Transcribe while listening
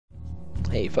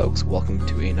Hey folks, welcome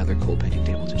to another cool painting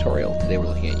table tutorial. Today we're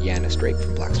looking at Janus Draik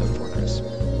from Blackstone Fortress.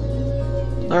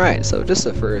 Alright, so just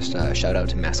the first shout out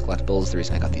to Maxx Collectibles. The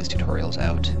reason I got these tutorials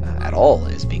out at all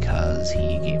is because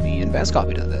he gave me an advanced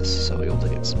copy to this, so we were able to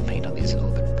get some paint on these a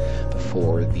little bit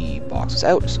before the box was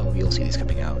out, so you'll see these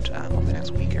coming out over the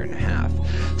next week and a half.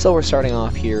 So we're starting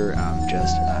off here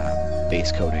just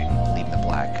base coating, leaving the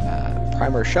black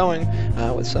primer showing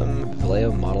with some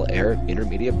Vallejo Model Air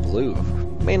Intermediate Blue,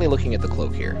 mainly looking at the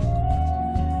cloak here.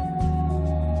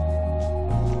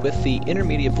 With the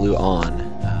Intermediate Blue on,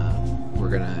 we're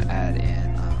going to add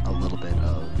in a little bit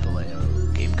of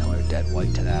Vallejo Game Color Dead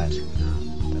White to that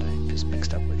that I just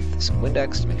mixed up with some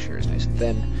Windex to make sure it's nice and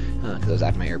thin, because I was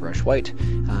adding my airbrush white,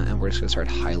 and we're just going to start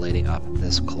highlighting up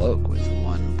this cloak with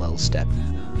one little step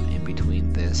in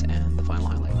between this and the final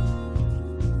highlight.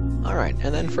 Alright,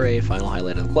 and then for a final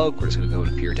highlight of the cloak, we're just going to go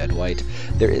to pure dead white.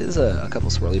 There is a couple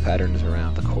swirly patterns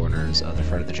around the corners of the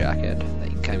front of the jacket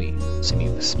that you can kind of see me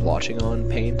splotching on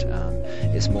paint.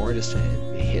 It's more just to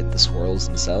hit the swirls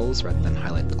themselves rather than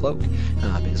highlight the cloak,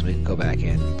 because we can go back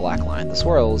and blackline the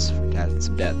swirls to add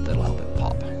some depth that'll help it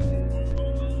pop.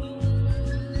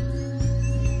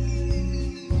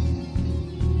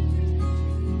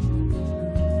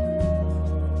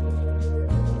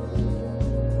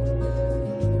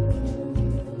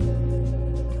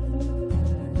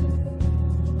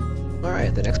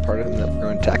 Alright, the next part of them that we're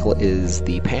going to tackle is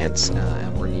the pants,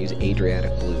 and we're going to use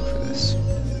Adriatic Blue for this.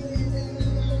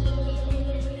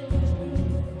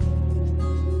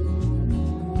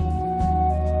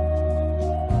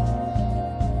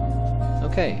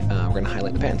 Okay, we're going to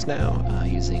highlight the pants now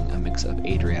using a mix of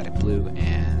Adriatic Blue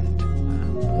and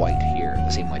white here,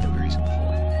 the same white that we were using before.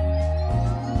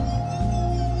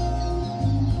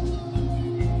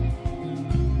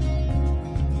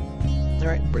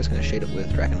 Alright, we're just going to shade it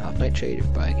with Drakenhof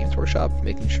Nightshade by Games Workshop,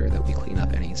 making sure that we clean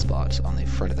up any spots on the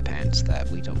front of the pants that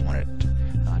we don't want it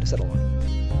to settle on.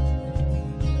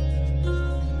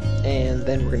 And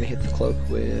then we're going to hit the cloak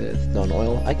with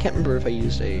non-oil. I can't remember if I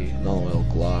used a non-oil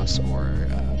gloss or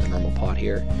the normal pot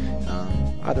here.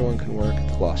 Either one can work.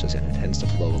 The gloss just tends to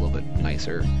flow a little bit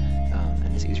nicer,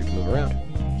 and it's easier to move around.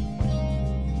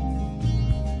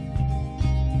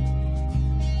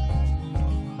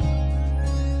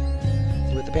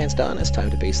 With the pants done, it's time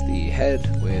to base the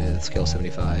head with scale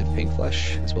 75 pink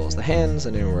flesh, as well as the hands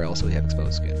and anywhere else we have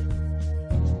exposed skin.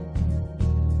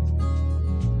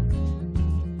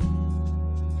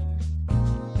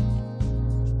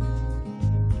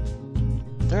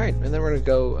 Alright, and then we're going to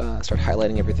go start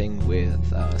highlighting everything with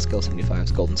scale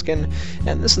 75's golden skin,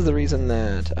 and this is the reason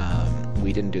that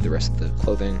we didn't do the rest of the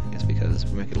clothing, is because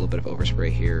we might get a little bit of overspray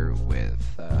here with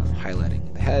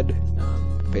highlighting the head.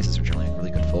 Faces are generally a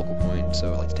really good focal point,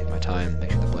 so I like to take my time,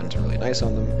 make sure the blends are really nice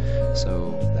on them,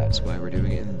 so that's why we're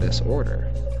doing it in this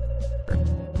order.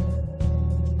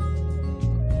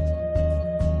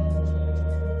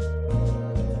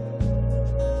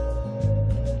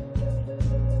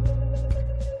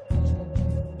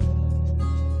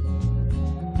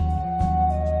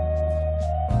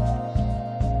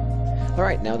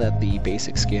 Alright, now that the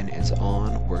basic skin is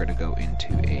on, we're going to go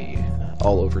into a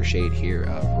all-over shade here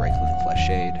of Reikland Flesh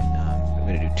Shade. I'm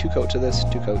going to do 2 coats of this,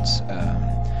 2 coats,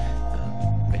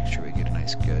 making sure we get a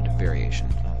nice good variation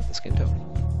of the skin tone.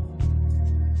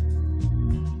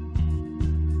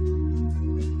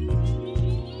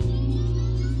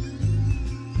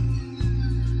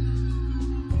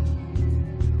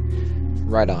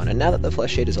 Right on, and now that the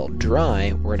flesh shade is all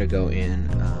dry, we're going to go in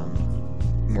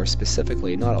more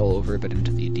specifically, not all over, but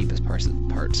into the deepest parts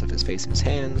of his face and his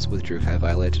hands with Drukai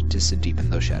Violet, just to deepen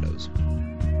those shadows.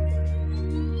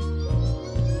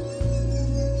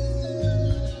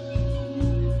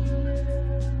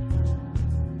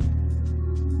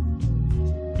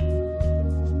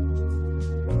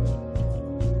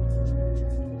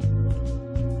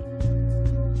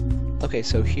 Okay,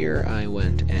 so here I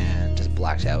went and just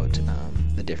blacked out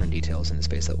the different details in his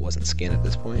face that wasn't skin at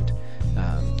this point,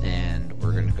 and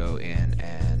we're going to go in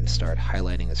and start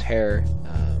highlighting his hair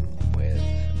with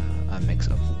a mix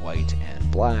of white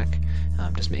and black,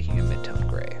 just making a mid-tone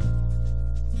gray.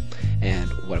 And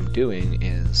what I'm doing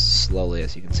is slowly,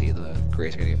 as you can see, the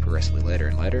grays are going to get progressively lighter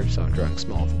and lighter, so I'm drawing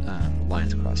small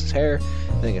lines across his hair,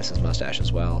 and I guess his mustache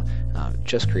as well,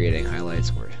 just creating highlights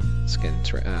where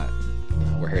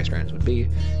where hair strands would be,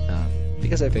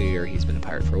 because I figure he's been a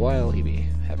pirate for a while, he'd be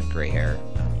having gray hair.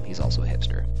 He's also a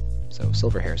hipster, so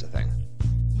silver hair is a thing.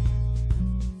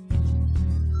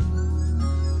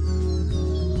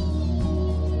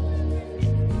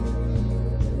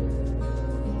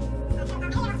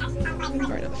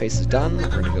 the face is done, we're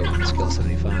going to go with skill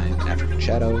 75, African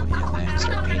Shadow, and then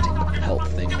start painting the pelt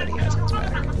thing that he has on his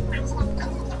back.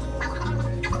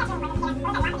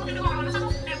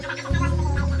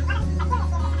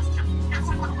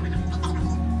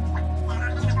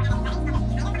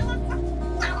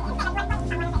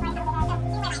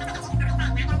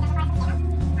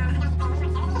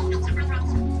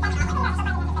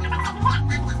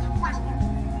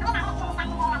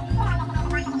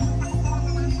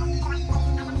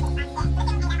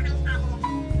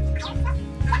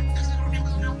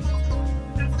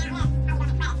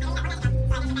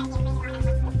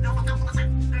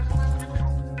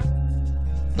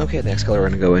 Okay, the next color we're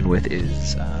going to go in with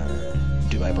is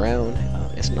Dubai Brown.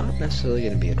 It's not necessarily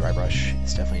going to be a dry brush,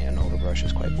 it's definitely an older brush,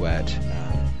 it's quite wet,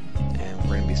 and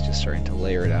we're going to be just starting to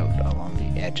layer it out along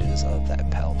the edges of that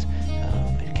pelt.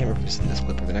 I can't remember if it's in this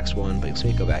clip or the next one, but you'll see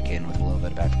me go back in with a little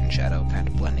bit of African Shadow, kind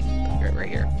of blending right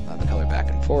here, the color back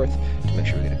and forth, to make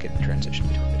sure we get a good transition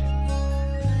between the two.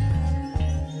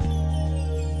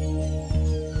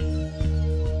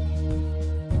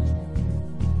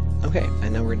 Okay,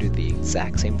 and now we're going to do the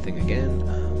exact same thing again,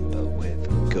 but with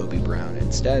Gobi Brown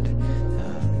instead.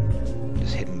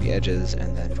 Just hitting the edges,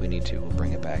 and then if we need to, we'll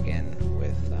bring it back in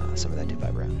with some of that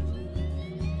Dubai Brown.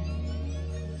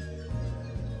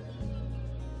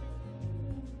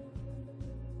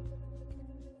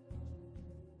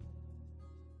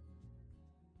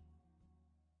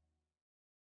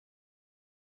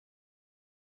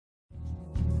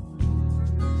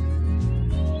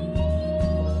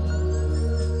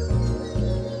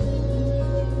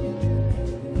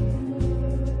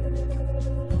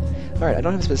 Alright, I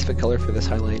don't have a specific color for this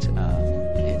highlight.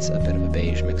 It's a bit of a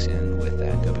beige mixed in with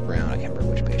that Gobi Brown. I can't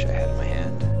remember which beige I had in my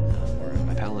hand or in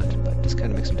my palette, but just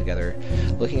kind of mix them together.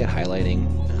 Looking at highlighting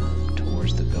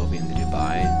towards the Gobi and the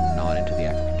Dubai, not into the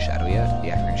African Shadow yet.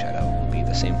 The African Shadow will be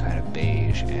the same kind of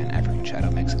beige and African Shadow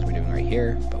mix as we're doing right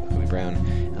here, but with Gobi Brown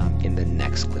in the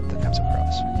next clip that comes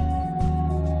across.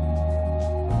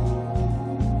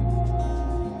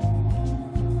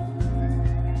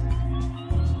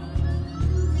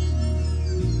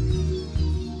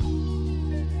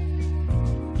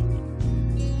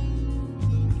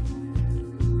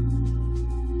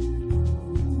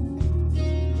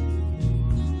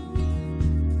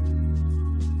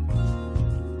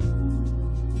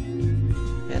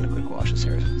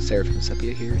 Seraphim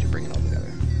Sepia here to bring it all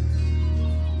together.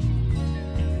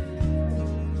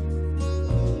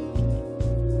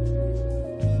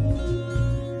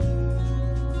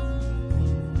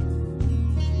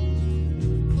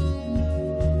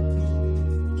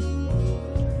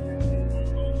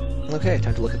 Okay,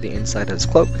 time to look at the inside of his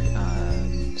cloak.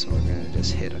 So we're going to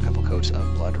just hit a couple coats of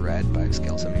Blood Red by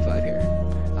scale 75 here.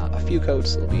 A few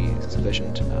coats will be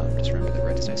sufficient. Just remember the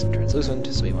red is nice and translucent,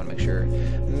 so you want to make sure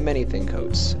many thin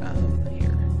coats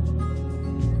here.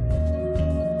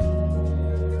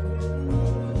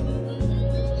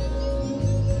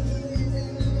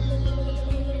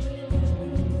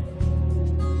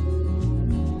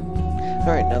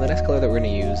 Alright, now the next color that we're going to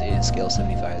use is scale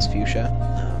 75's Fuchsia.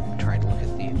 Trying to look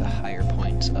at the higher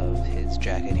points of his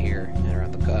jacket here and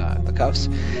around the cuffs.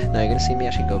 Now you're going to see me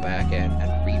actually go back and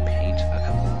repaint a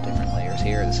couple of different layers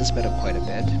here. This is sped up quite a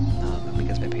bit,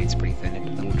 because my paint's pretty thin,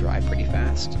 it'll dry pretty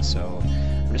fast, so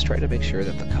I'm just trying to make sure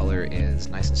that the color is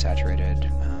nice and saturated,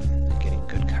 and getting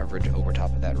good coverage over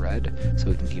top of that red, so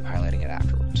we can keep highlighting it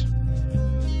afterwards.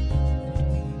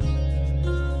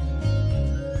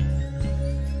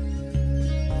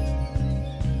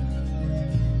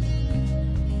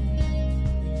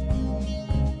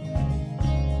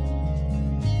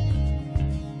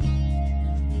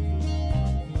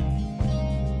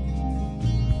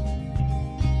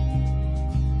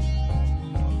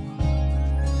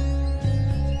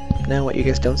 Now what you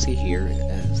guys don't see here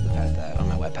is the fact that on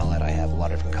my wet palette I have a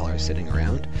lot of different colors sitting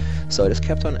around, so I just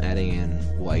kept on adding in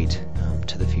white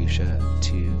to the fuchsia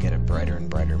to get it brighter and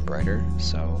brighter and brighter.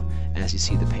 So as you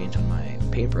see the paint on my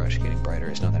paintbrush getting brighter,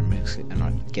 it's not that I'm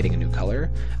not getting a new color,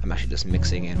 I'm actually just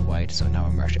mixing in white, so now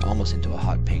I'm actually almost into a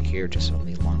hot pink here, just along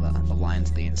the lines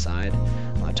of the inside,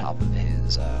 on the top of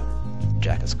his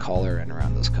jacket's collar and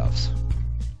around those cuffs.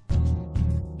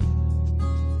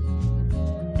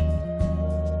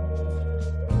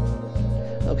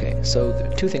 Okay,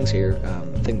 so two things here.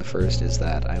 The first is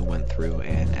that I went through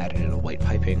and added in a white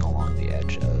piping along the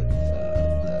edge of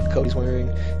the coat he's wearing.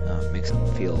 Makes him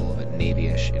feel a bit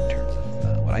navy-ish in terms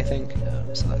of what I think,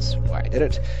 so that's why I did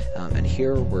it. And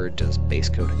here we're just base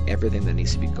coating everything that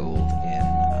needs to be gold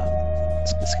in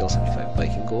Scale 75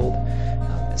 Viking Gold.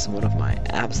 It's one of my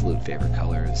absolute favorite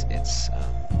colors. It's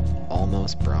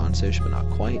almost bronzish, but not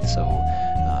quite. So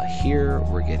here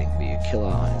we're getting the Aquila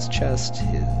on his chest,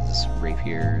 his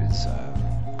rapier, his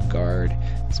guard,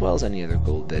 as well as any other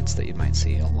gold bits that you might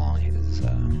see along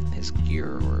his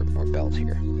gear or belt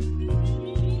here.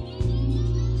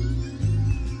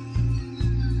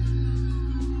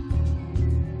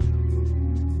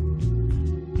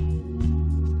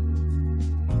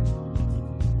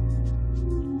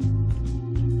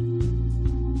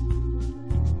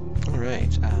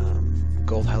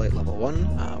 Gold highlight level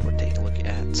 1, we're taking a look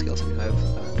at scale 75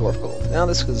 dwarf gold. Now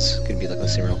this is going to be like a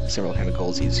similar kind of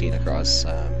golds you've seen across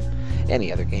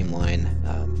any other game line.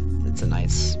 It's a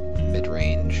nice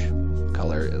mid-range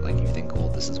color, like you think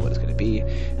gold, this is what it's going to be.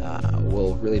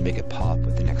 We'll really make it pop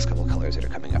with the next couple colors that are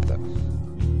coming up though.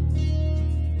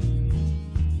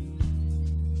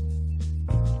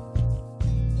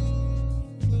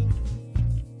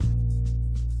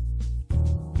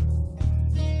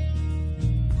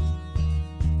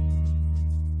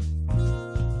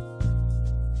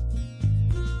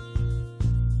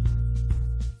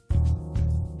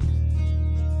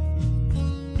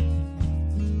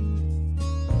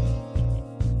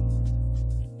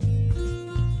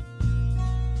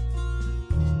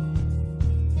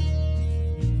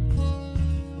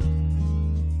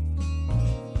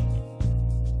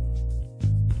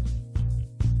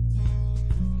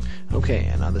 Okay,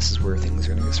 and now this is where things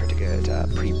are going to start to get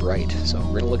pretty bright. So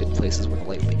we're going to look at places where the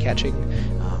light will be catching,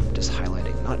 just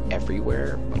highlighting not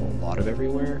everywhere, but a lot of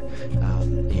everywhere,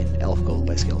 in Elf Gold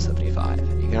by scale 75. You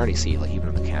can already see, like even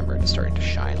on the camera, it's starting to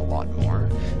shine a lot more.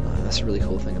 That's the really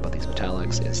cool thing about these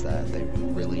metallics, is that they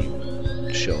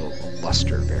really show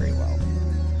luster very well.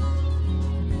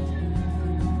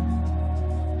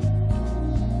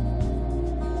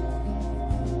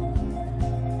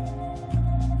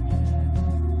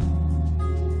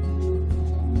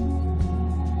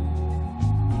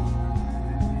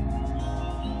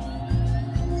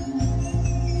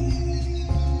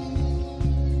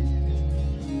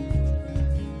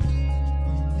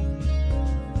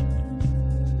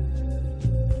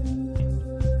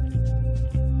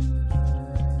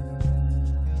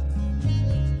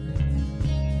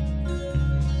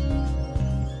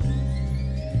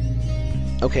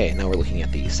 Okay, now we're looking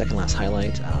at the second last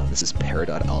highlight. This is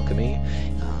Peridot Alchemy.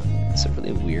 It's a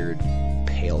really weird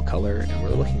pale color, and we're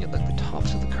looking at like the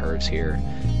tops of the cards here.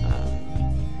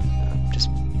 Just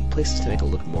places to make it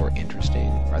look more interesting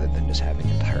rather than just having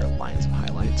entire lines of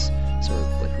highlights. So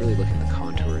we're like really looking at the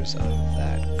contours of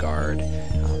that guard.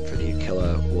 For the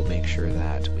Aquila, we'll make sure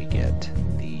that we get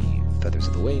the feathers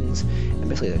of the wings and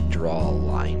basically like draw a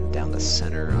line down the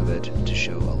center of it to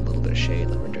show a little bit of shade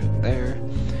like we're doing there.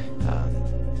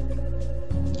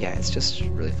 Yeah, it's just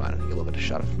really fun. Get a little bit of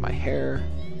shot of my hair.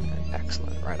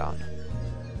 Excellent, right on.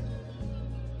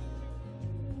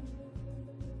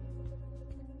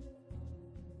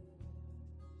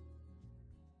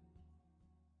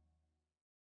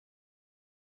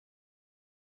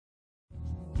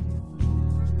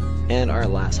 And our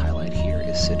last highlight here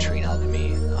is Citrine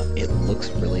Alchemy. It looks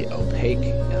really opaque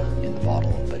in the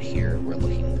bottle, but here we're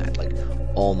looking at like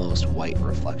almost white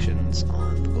reflections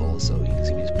on the gold, so you can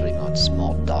see me just putting on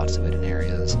small dots of it in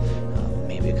areas,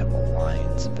 maybe a couple of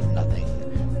lines, but nothing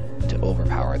to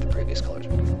overpower the previous colors.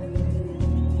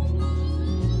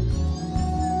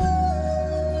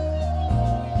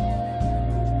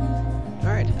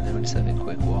 Alright, and then we just have a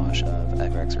quick wash of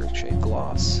Equinox Earthshade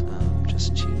Gloss,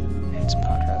 just to add some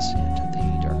contrast into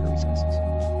the darker recesses.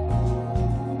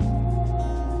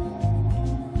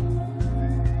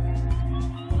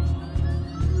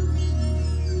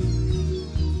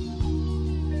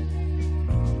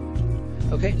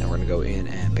 Okay, now we're going to go in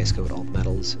and base coat all the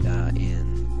metals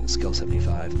in Skill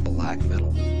 75 Black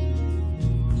Metal.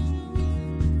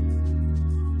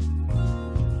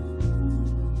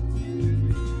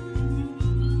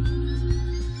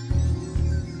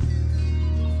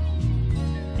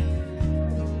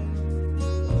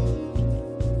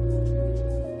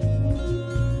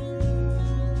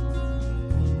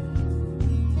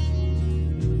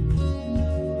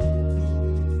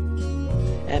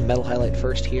 And metal highlight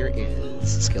first here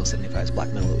is Skill 75's Black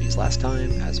Metal that we used last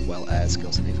time, as well as Skill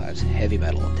 75's Heavy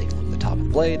Metal. I'm taking a look at the top of the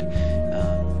blade,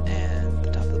 and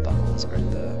the top of the buckles, or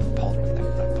the pauldron there,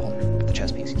 not pauldron, but the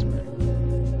chest piece he's wearing.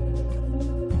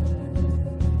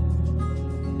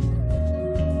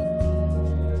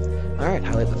 Alright,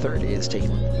 highlight the third is taking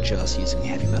a look just using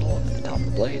Heavy Metal at the top of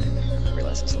the blade. I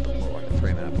realize it's a little bit lower on the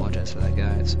frame, and I apologize for that,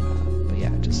 guys. But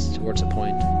yeah, just towards the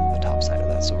point, the top side of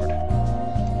that sword.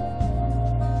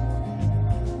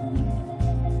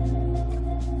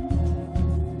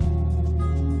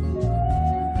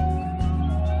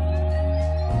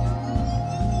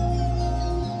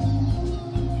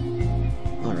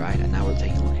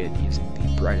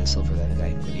 of silver that I'm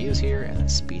going to use here, and then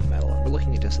speed metal. And we're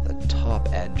looking at just at the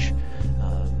top edge,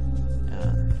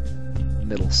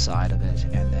 middle side of it,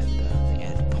 and then the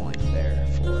end point there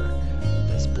for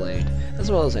this blade, as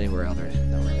well as anywhere else that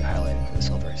we're going to highlight for the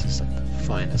silver. It's just like the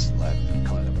finest lead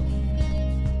color that we're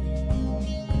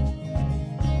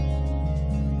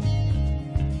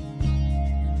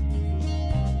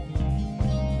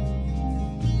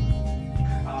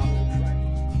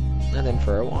And then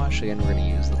for our wash, again, we're going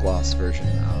to use the gloss version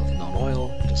of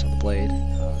non-oil, just on the blade,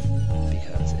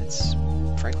 because it's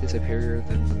frankly superior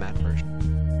than the matte version.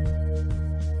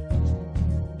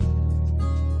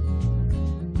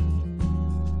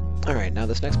 Alright, now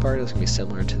this next part is going to be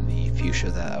similar to the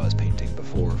fuchsia that I was painting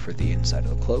before for the inside of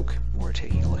the cloak. We're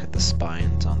taking a look at the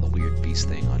spines on the weird beast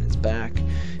thing on his back.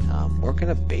 We're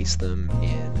going to base them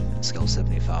in Scale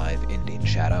 75 Indian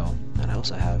Shadow, and I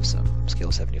also have some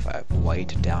Scale 75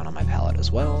 white down on my palette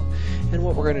as well. And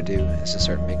what we're going to do is to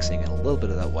start mixing in a little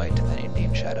bit of that white and that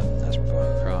Indian Shadow as we're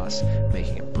going across,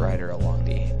 making it brighter along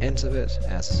the ends of it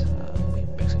as we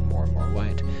mix in more and more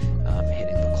white,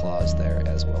 hitting the claws there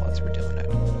as well as we're doing it.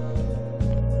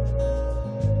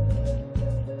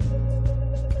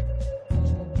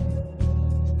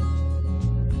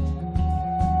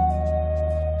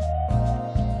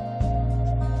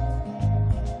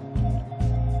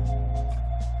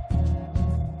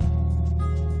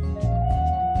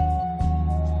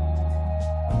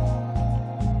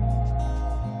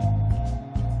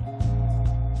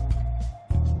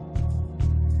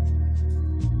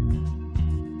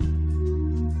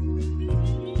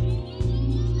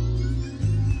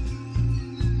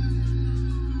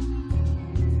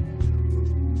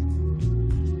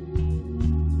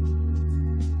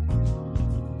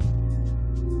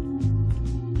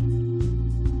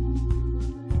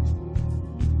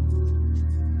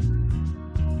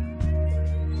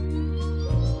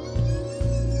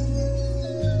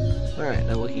 Alright,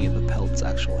 now looking at the pelt's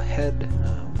actual head,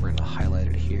 we're going to highlight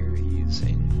it here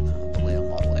using Vallejo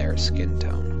Model Air skin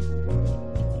tone.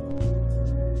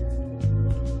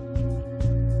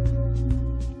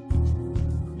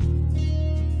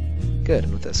 Good,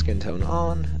 and with that skin tone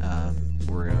on,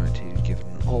 we're going to give it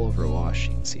an all-over wash.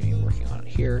 You can see me working on it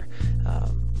here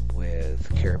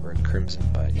with Caribou Crimson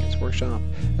by Janus Workshop.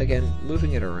 Again,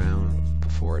 moving it around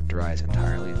before it dries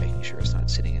entirely, making sure it's not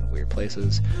sitting in weird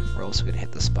places. We're also going to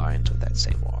hit the spines with that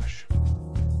same wash.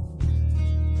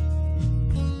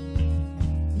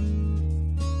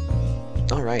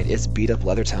 Alright, it's beat up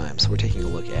leather time, so we're taking a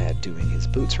look at doing his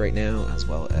boots right now, as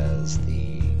well as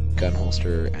the gun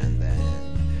holster and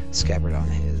then scabbard on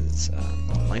his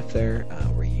knife there.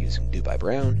 We're using Dubai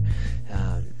Brown,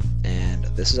 and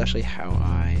this is actually how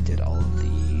I did all of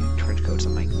the trench coats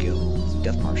on my guild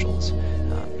death marshals.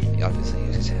 Obviously,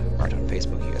 you guys aren't on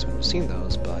Facebook, you guys wouldn't have seen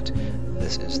those, but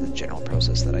this is the general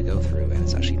process that I go through, and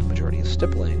it's actually the majority of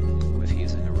stippling with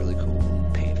using a really cool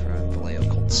paint from Vallejo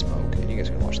called Smoke, and you guys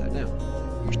are going to watch that now.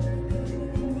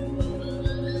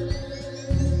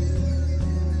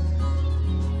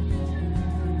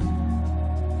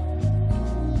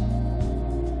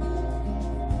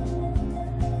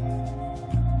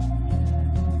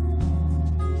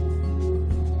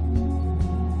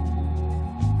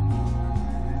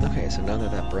 Okay, so now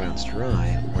that that brown's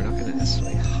dry, we're not going to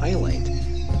necessarily highlight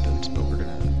the boots, but we're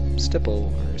going to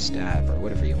stipple or stab or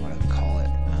whatever you want to call it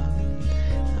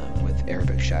with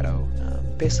Arabic shadow,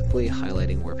 basically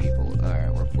highlighting where people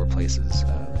where places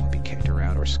would be kicked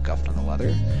around or scuffed on the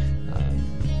leather.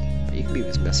 But you can be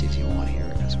as messy as you want here,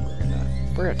 because we're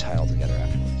gonna tie it all together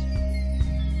afterwards.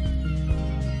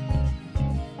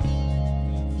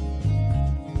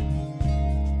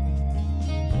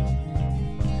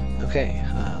 Okay,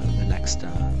 the next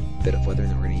bit of weathering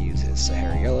that we're going to use is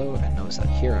Sahara Yellow, and notice that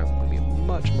here I'm going to be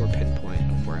much more pinpoint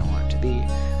of where I want it to be,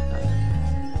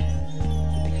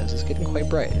 because it's getting quite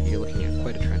bright, and you're looking at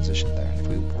quite a transition there. If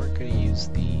we weren't going to use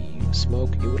the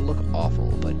smoke, it would look awful,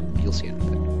 but you'll see in a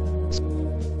bit.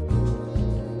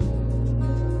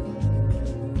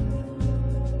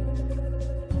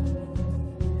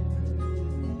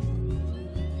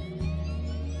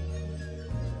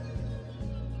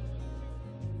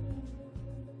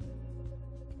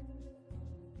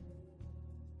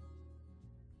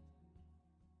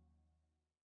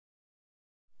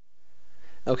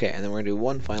 Okay, and then we're going to do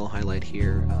one final highlight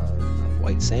here of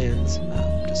white sands,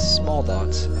 just small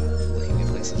dots, looking at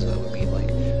places that would be like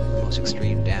the most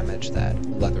extreme damage that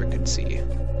leather could see.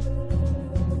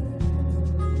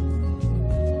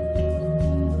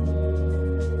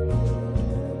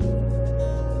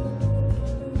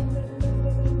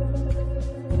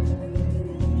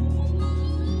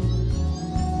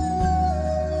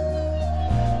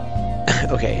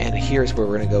 Okay, and here's where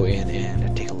we're going to go in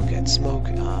and take a look at smoke.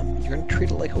 You're going to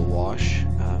treat it like a wash,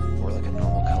 or like a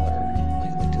normal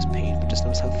color, like just paint, but just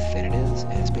notice how thin it is,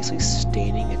 and it's basically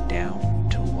staining it down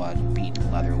to what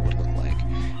beaten leather would look like.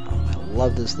 I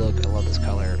love this look, I love this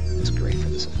color, it's great for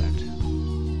this effect.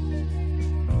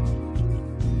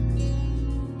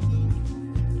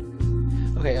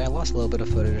 Okay, I lost a little bit of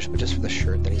footage, but just for the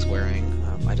shirt that he's wearing,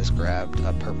 I just grabbed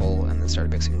a purple and then started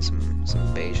mixing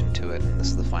some beige into it, and this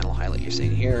is the final highlight you're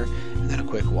seeing here, and then a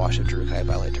quick wash of Draik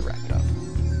Violet to wrap it up.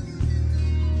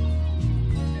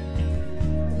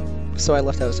 So I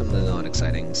left out some of the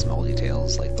non-exciting small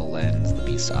details like the lens, the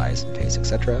beast size and taste,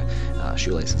 etc.,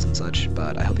 shoelaces and such,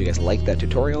 but I hope you guys liked that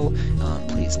tutorial.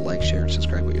 Please like, share, and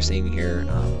subscribe what you're seeing here.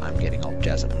 I'm getting all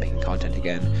jazzed up and making content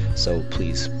again, so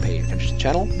please pay attention to the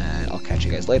channel, and I'll catch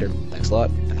you guys later. Thanks a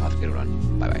lot, and have a good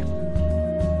one. Bye-bye.